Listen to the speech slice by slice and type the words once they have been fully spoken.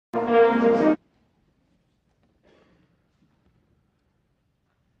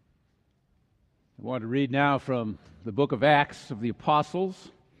I want to read now from the book of Acts of the Apostles.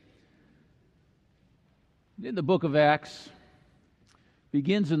 In the book of Acts,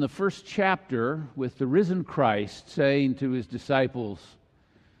 begins in the first chapter with the risen Christ saying to his disciples,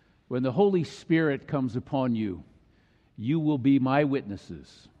 "When the Holy Spirit comes upon you, you will be my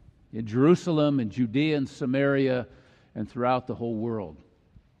witnesses in Jerusalem and Judea and Samaria and throughout the whole world."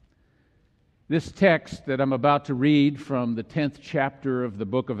 This text that I'm about to read from the 10th chapter of the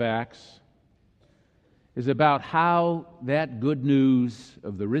book of Acts is about how that good news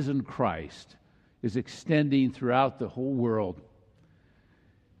of the risen Christ is extending throughout the whole world.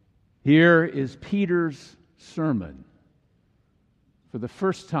 Here is Peter's sermon for the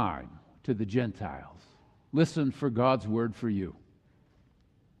first time to the Gentiles. Listen for God's word for you.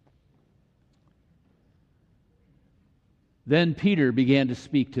 Then Peter began to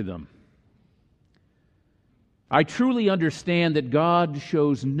speak to them. "I truly understand that God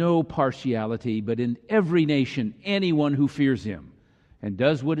shows no partiality, but in every nation, anyone who fears Him and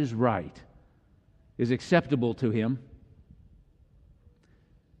does what is right is acceptable to Him.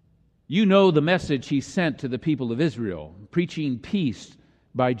 You know the message He sent to the people of Israel, preaching peace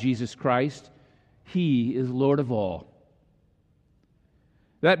by Jesus Christ. He is Lord of all.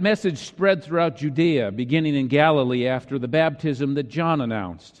 That message spread throughout Judea, beginning in Galilee after the baptism that John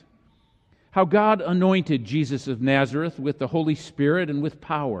announced. How God anointed Jesus of Nazareth with the Holy Spirit and with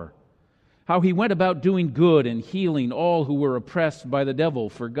power. How He went about doing good and healing all who were oppressed by the devil,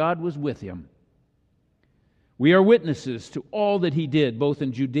 for God was with Him. We are witnesses to all that He did, both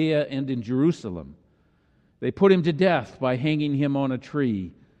in Judea and in Jerusalem. They put Him to death by hanging Him on a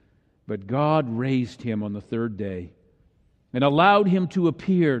tree, but God raised Him on the third day and allowed Him to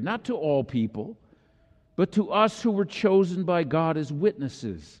appear, not to all people, but to us who were chosen by God as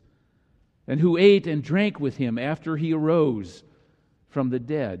witnesses, and who ate and drank with Him after He arose from the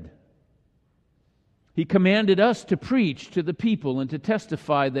dead. He commanded us to preach to the people and to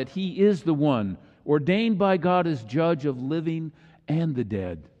testify that He is the one ordained by God as judge of living and the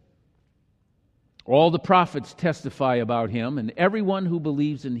dead. All the prophets testify about Him, and everyone who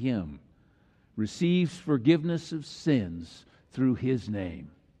believes in Him receives forgiveness of sins through His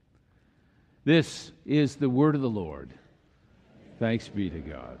name." This is the word of the Lord. Thanks be to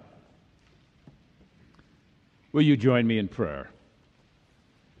God. Will you join me in prayer?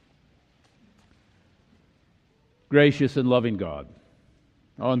 Gracious and loving God,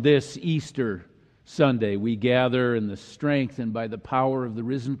 on this Easter Sunday we gather in the strength and by the power of the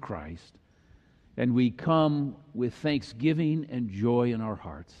risen Christ, and we come with thanksgiving and joy in our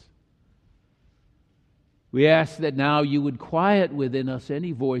hearts. We ask that now you would quiet within us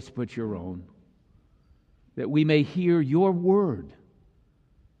any voice but your own, that we may hear your word.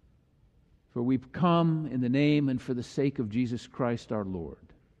 For we've come in the name and for the sake of Jesus Christ our Lord.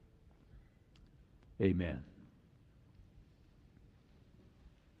 Amen.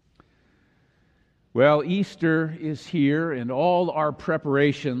 Well, Easter is here, and all our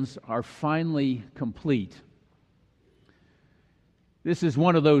preparations are finally complete. This is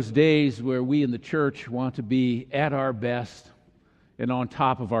one of those days where we in the church want to be at our best and on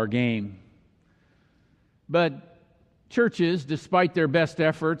top of our game. But churches, despite their best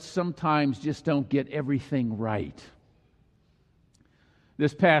efforts, sometimes just don't get everything right.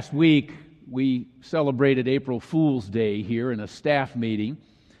 This past week, we celebrated April Fool's Day here in a staff meeting,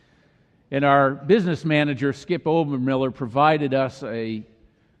 and our business manager, Skip Obermiller, provided us a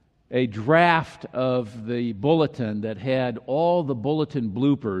draft of the bulletin that had all the bulletin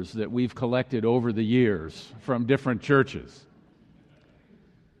bloopers that we've collected over the years from different churches.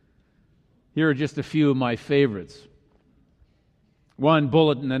 Here are just a few of my favorites. One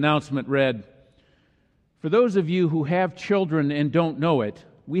bulletin announcement read, "For those of you who have children and don't know it,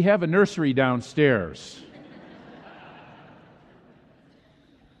 we have a nursery downstairs."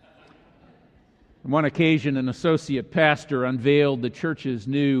 On one occasion, an associate pastor unveiled the church's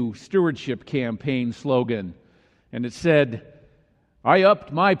new stewardship campaign slogan, and it said, "I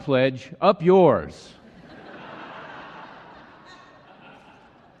upped my pledge, up yours."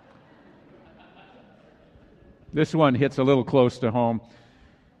 This one hits a little close to home.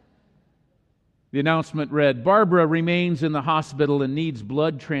 The announcement read, "Barbara remains in the hospital and needs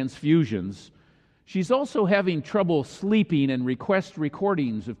blood transfusions. She's also having trouble sleeping and requests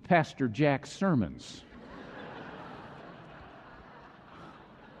recordings of Pastor Jack's sermons."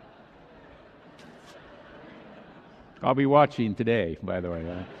 I'll be watching today, by the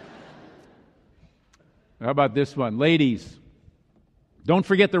way. How about this one? "Ladies, don't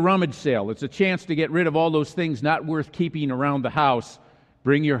forget the rummage sale. It's a chance to get rid of all those things not worth keeping around the house.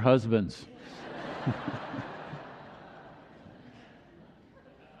 Bring your husbands."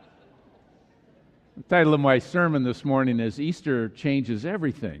 The title of my sermon this morning is Easter Changes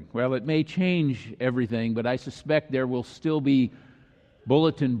Everything. Well, it may change everything, but I suspect there will still be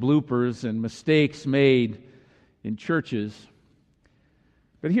bulletin bloopers and mistakes made in churches.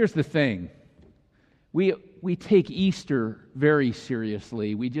 But here's the thing. We take Easter very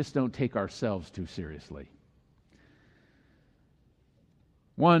seriously. We just don't take ourselves too seriously.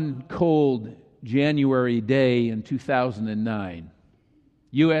 One cold January day in 2009,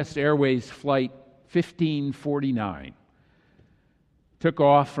 U.S. Airways Flight 1549 took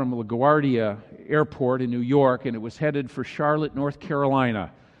off from LaGuardia Airport in New York, and it was headed for Charlotte, North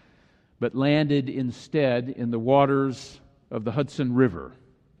Carolina, but landed instead in the waters of the Hudson River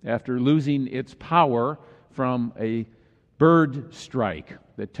after losing its power from a bird strike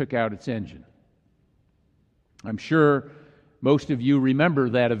that took out its engine. I'm sure most of you remember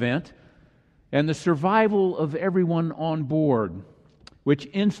that event and the survival of everyone on board, which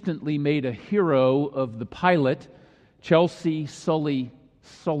instantly made a hero of the pilot, Chelsea Sully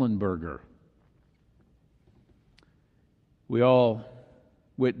Sullenberger. We all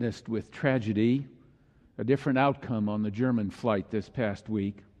witnessed with tragedy a different outcome on the German flight this past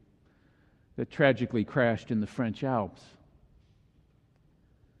week that tragically crashed in the French Alps.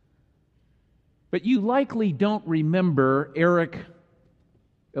 But you likely don't remember Eric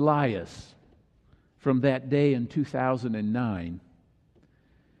Elias from that day in 2009.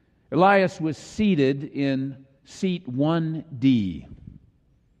 Elias was seated in seat 1D.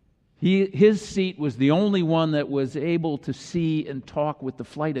 His seat was the only one that was able to see and talk with the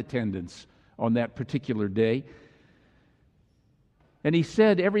flight attendants on that particular day. And he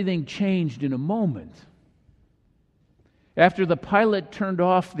said everything changed in a moment. After the pilot turned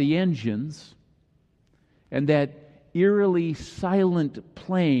off the engines and that eerily silent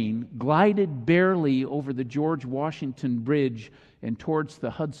plane glided barely over the George Washington Bridge and towards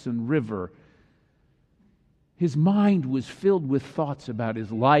the Hudson River, his mind was filled with thoughts about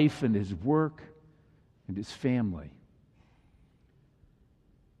his life and his work and his family.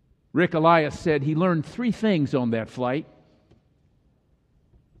 Rick Elias said he learned 3 things on that flight.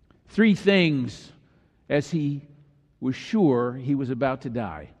 3 things as he was sure he was about to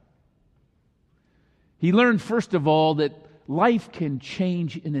die. He learned, first of all, that life can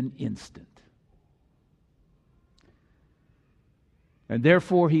change in an instant. And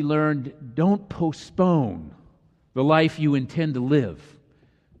therefore he learned, don't postpone the life you intend to live.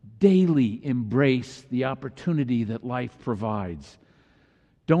 Daily embrace the opportunity that life provides.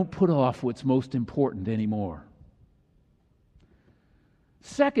 Don't put off what's most important anymore.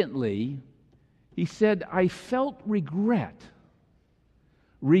 Secondly, he said, I felt regret.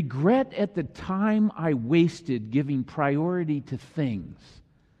 Regret at the time I wasted giving priority to things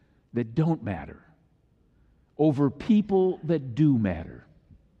that don't matter over people that do matter.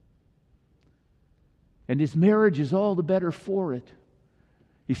 And his marriage is all the better for it.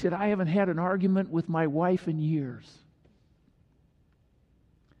 He said, I haven't had an argument with my wife in years.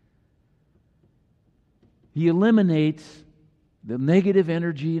 He eliminates the negative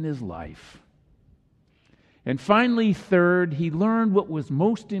energy in his life. And finally, third, he learned what was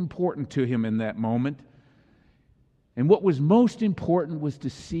most important to him in that moment. And what was most important was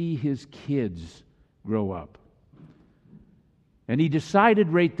to see his kids grow up. And he decided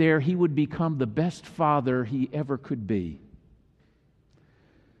right there he would become the best father he ever could be.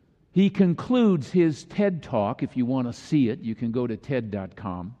 He concludes his TED Talk, if you want to see it, you can go to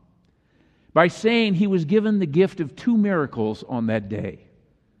TED.com, by saying he was given the gift of 2 miracles on that day.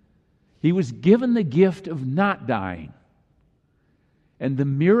 He was given the gift of not dying and the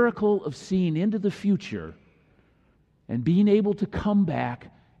miracle of seeing into the future and being able to come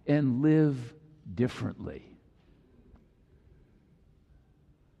back and live differently.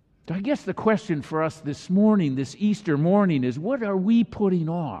 So I guess the question for us this morning, this Easter morning, is what are we putting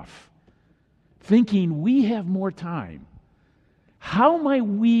off? Thinking we have more time. How might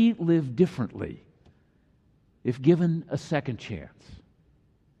we live differently if given a second chance?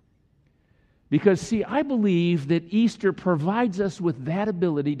 Because, see, I believe that Easter provides us with that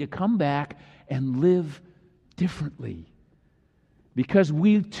ability to come back and live differently. Because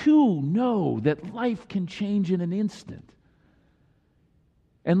we too know that life can change in an instant.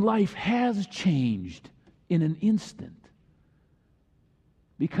 And life has changed in an instant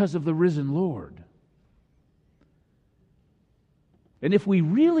because of the risen Lord. And if we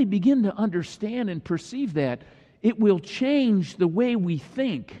really begin to understand and perceive that, it will change the way we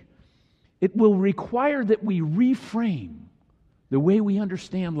think. It will require that we reframe the way we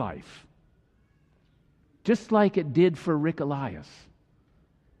understand life. Just like it did for Rick Elias.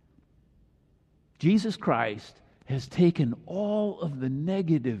 Jesus Christ has taken all of the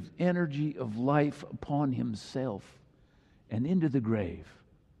negative energy of life upon himself and into the grave,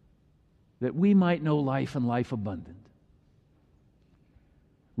 that we might know life and life abundant.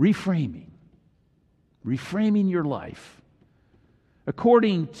 Reframing your life.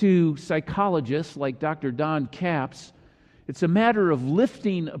 According to psychologists like Dr. Don Capps, it's a matter of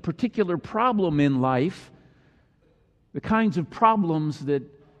lifting a particular problem in life, the kinds of problems that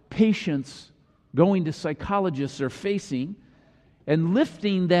patients going to psychologists are facing, and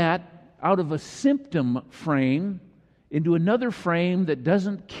lifting that out of a symptom frame into another frame that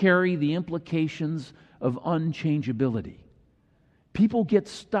doesn't carry the implications of unchangeability. People get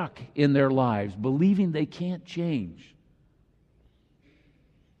stuck in their lives believing they can't change.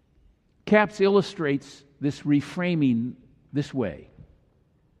 Capps illustrates this reframing this way.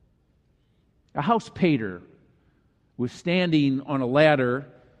 A house painter was standing on a ladder,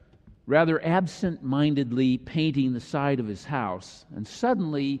 rather absent-mindedly painting the side of his house, and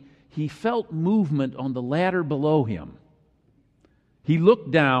suddenly he felt movement on the ladder below him. He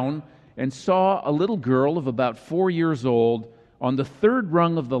looked down and saw a little girl of about 4 years old on the third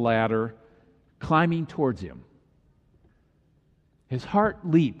rung of the ladder climbing towards him. His heart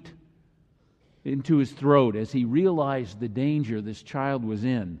leaped into his throat as he realized the danger this child was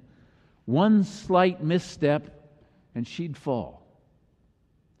in. One slight misstep and she'd fall.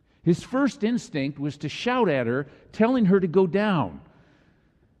 His first instinct was to shout at her, telling her to go down.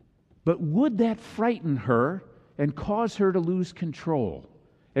 But would that frighten her and cause her to lose control?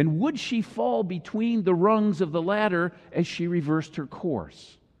 And would she fall between the rungs of the ladder as she reversed her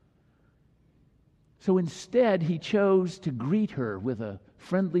course? So instead, he chose to greet her with a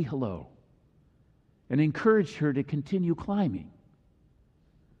friendly hello and encouraged her to continue climbing.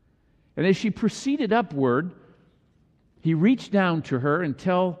 And as she proceeded upward, he reached down to her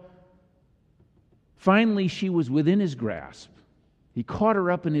until finally she was within his grasp. He caught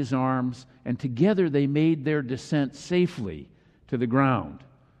her up in his arms, and together they made their descent safely to the ground.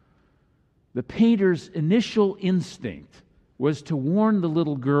 The painter's initial instinct was to warn the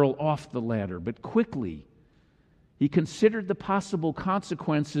little girl off the ladder, but quickly he considered the possible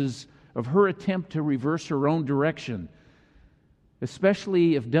consequences of her attempt to reverse her own direction,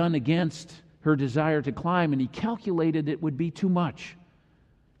 especially if done against her desire to climb, and he calculated it would be too much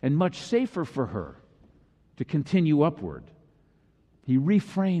and much safer for her to continue upward. He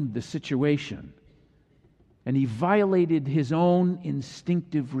reframed the situation, and he violated his own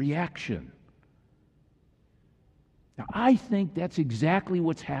instinctive reaction. Now, I think that's exactly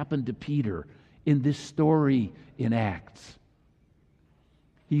what's happened to Peter in this story in Acts.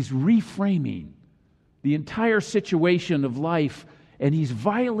 He's reframing the entire situation of life, and he's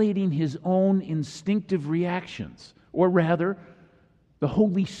violating his own instinctive reactions. Or rather, the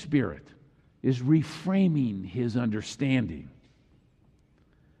Holy Spirit is reframing his understanding.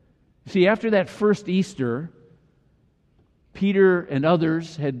 See, after that first Easter, Peter and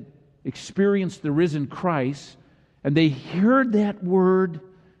others had experienced the risen Christ, and they heard that word,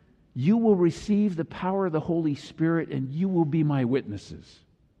 "You will receive the power of the Holy Spirit, and you will be my witnesses."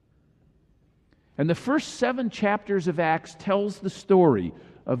 And the first 7 chapters of Acts tells the story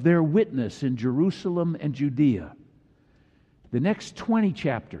of their witness in Jerusalem and Judea. The next 20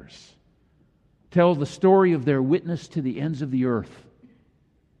 chapters tell the story of their witness to the ends of the earth.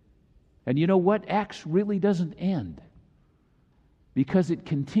 And you know what? Acts really doesn't end, because it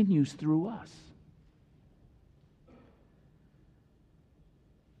continues through us.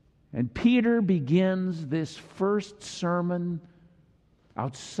 And Peter begins this first sermon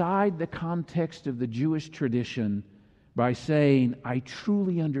outside the context of the Jewish tradition by saying, "I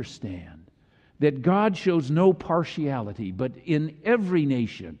truly understand that God shows no partiality, but in every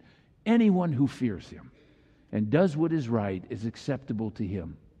nation, anyone who fears him and does what is right is acceptable to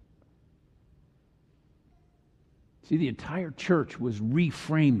him." See, the entire church was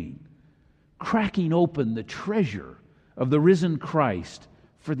reframing, cracking open the treasure of the risen Christ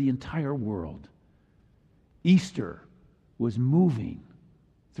for the entire world. Easter was moving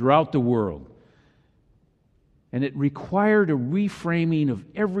throughout the world, and it required a reframing of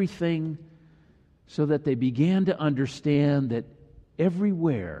everything so that they began to understand that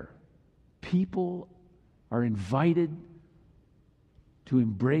everywhere people are invited to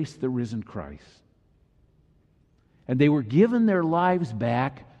embrace the risen Christ. And they were given their lives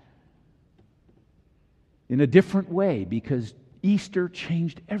back in a different way because Easter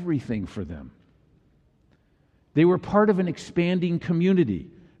changed everything for them. They were part of an expanding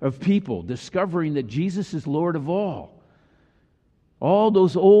community of people discovering that Jesus is Lord of all. All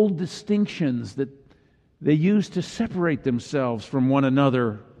those old distinctions that they used to separate themselves from one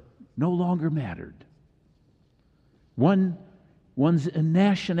another no longer mattered. One's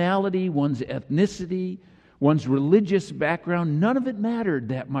nationality, one's ethnicity, one's religious background, none of it mattered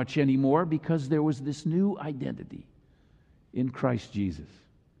that much anymore because there was this new identity in Christ Jesus.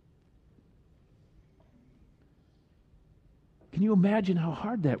 Can you imagine how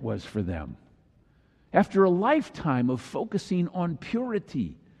hard that was for them? After a lifetime of focusing on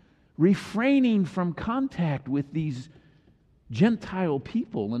purity, refraining from contact with these Gentile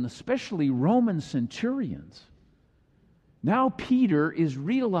people, and especially Roman centurions, now Peter is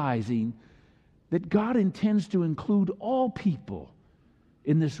realizing that God intends to include all people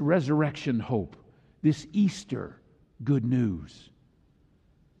in this resurrection hope, this Easter good news.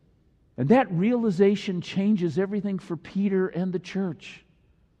 And that realization changes everything for Peter and the church.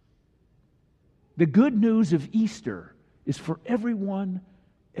 The good news of Easter is for everyone,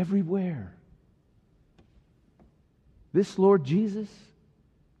 everywhere. This Lord Jesus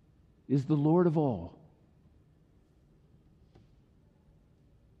is the Lord of all.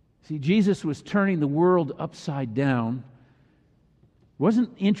 See, Jesus was turning the world upside down. Wasn't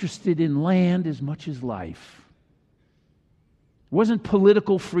interested in land as much as life. It wasn't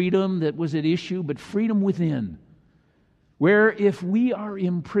political freedom that was at issue, but freedom within, where if we are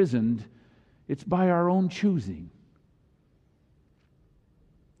imprisoned, it's by our own choosing.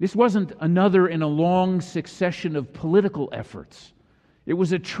 This wasn't another in a long succession of political efforts. It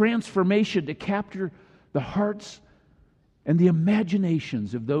was a transformation to capture the hearts and the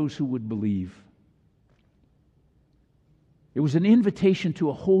imaginations of those who would believe. It was an invitation to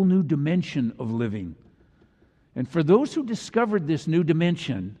a whole new dimension of living. And for those who discovered this new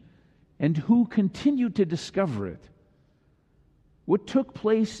dimension and who continue to discover it, what took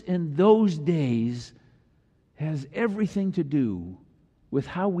place in those days has everything to do with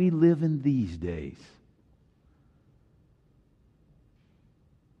how we live in these days.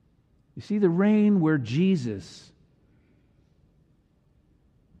 You see, the reign where Jesus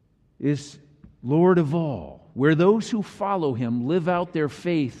is Lord of all, where those who follow Him live out their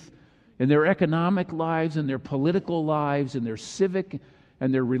faith in their economic lives, in their political lives, in their civic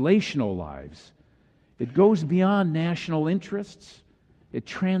and their relational lives. It goes beyond national interests. It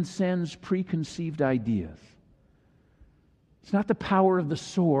transcends preconceived ideas. It's not the power of the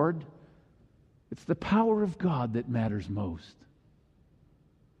sword. It's the power of God that matters most.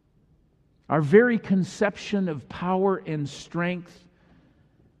 Our very conception of power and strength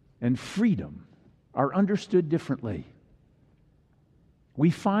and freedom are understood differently. We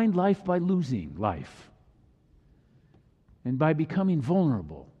find life by losing life and by becoming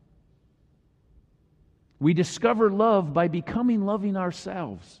vulnerable. We discover love by becoming loving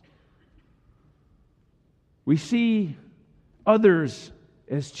ourselves. We see others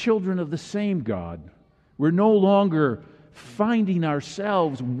as children of the same God. We're no longer finding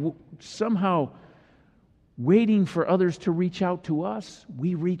ourselves somehow waiting for others to reach out to us.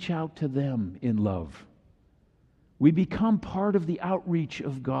 We reach out to them in love. We become part of the outreach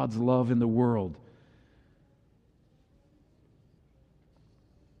of God's love in the world.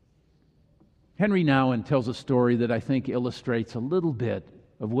 Henry Nouwen tells a story that I think illustrates a little bit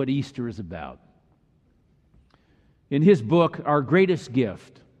of what Easter is about. In his book, Our Greatest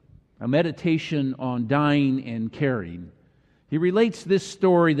Gift, a meditation on dying and caring, he relates this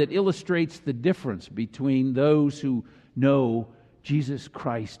story that illustrates the difference between those who know Jesus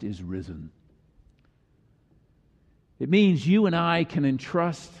Christ is risen. It means you and I can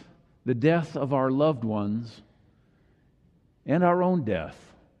entrust the death of our loved ones and our own death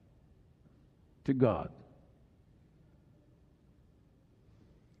to God.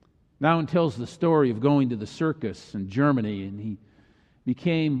 Nouwen tells the story of going to the circus in Germany, and he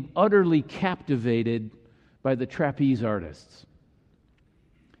became utterly captivated by the trapeze artists.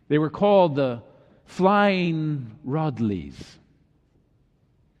 They were called the Flying Rodleys.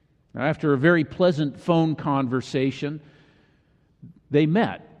 After a very pleasant phone conversation, they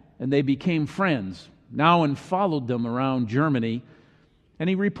met and they became friends. Nouwen followed them around Germany, and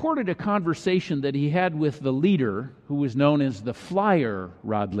he reported a conversation that he had with the leader, who was known as the Flyer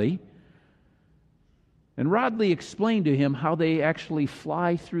Rodley. And Rodley explained to him how they actually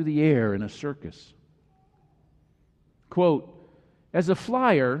fly through the air in a circus. Quote, "As a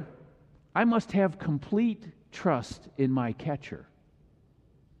flyer, I must have complete trust in my catcher.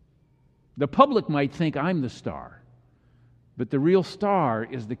 The public might think I'm the star, but the real star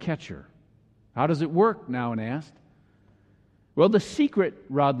is the catcher." "How does it work?" Nouwen asked. "Well, the secret,"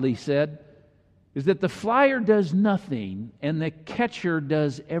 Rodley said, "is that the flyer does nothing and the catcher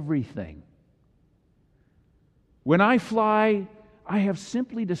does everything. When I fly, I have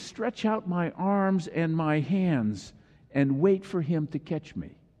simply to stretch out my arms and my hands and wait for him to catch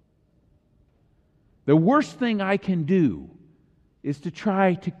me. The worst thing I can do is to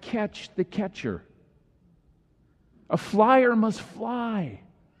try to catch the catcher. A flyer must fly,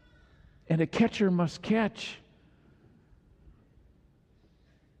 and a catcher must catch.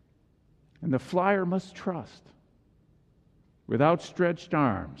 And the flyer must trust, with outstretched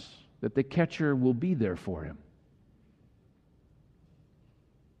arms, that the catcher will be there for him.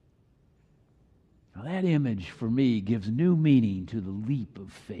 Now that image for me gives new meaning to the leap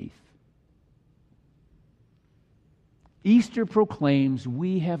of faith. Easter proclaims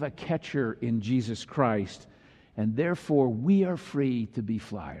we have a catcher in Jesus Christ, and therefore we are free to be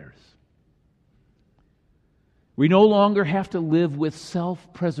flyers. We no longer have to live with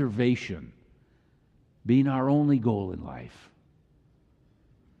self-preservation being our only goal in life.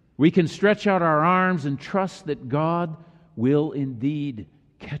 We can stretch out our arms and trust that God will indeed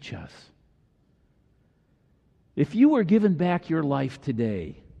catch us. If you were given back your life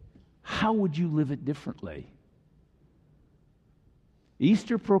today, how would you live it differently?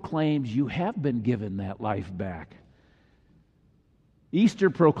 Easter proclaims you have been given that life back. Easter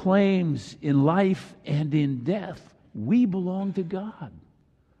proclaims in life and in death, we belong to God.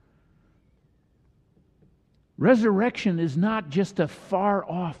 Resurrection is not just a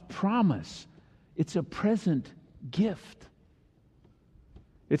far-off promise. It's a present gift.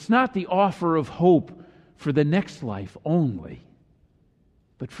 It's not the offer of hope for the next life only,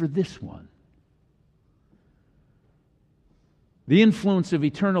 but for this one. The influence of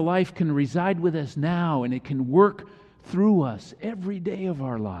eternal life can reside with us now, and it can work through us every day of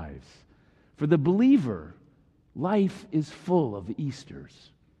our lives. For the believer, life is full of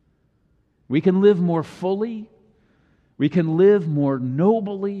Easters. We can live more fully, we can live more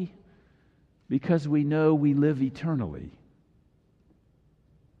nobly, because we know we live eternally.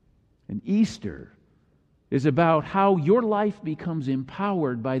 And Easter is about how your life becomes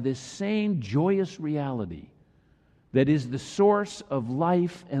empowered by this same joyous reality that is the source of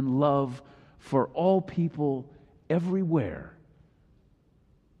life and love for all people everywhere,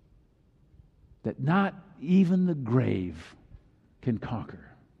 that not even the grave can conquer.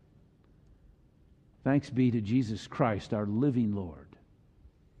 Thanks be to Jesus Christ, our living Lord.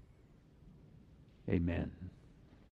 Amen.